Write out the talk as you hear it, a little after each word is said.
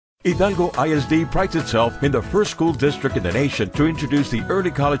Hidalgo ISD prides itself in the first school district in the nation to introduce the early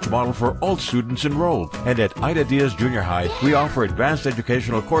college model for all students enrolled. And at Ida Diaz Jr. High, we offer advanced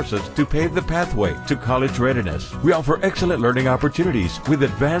educational courses to pave the pathway to college readiness. We offer excellent learning opportunities with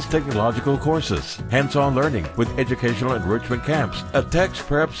advanced technological courses, hands-on learning with educational enrichment camps, a text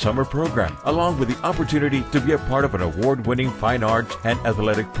prep summer program, along with the opportunity to be a part of an award-winning fine arts and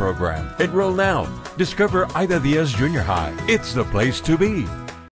athletic program. Enroll now. Discover Ida Diaz Jr. High. It's the place to be.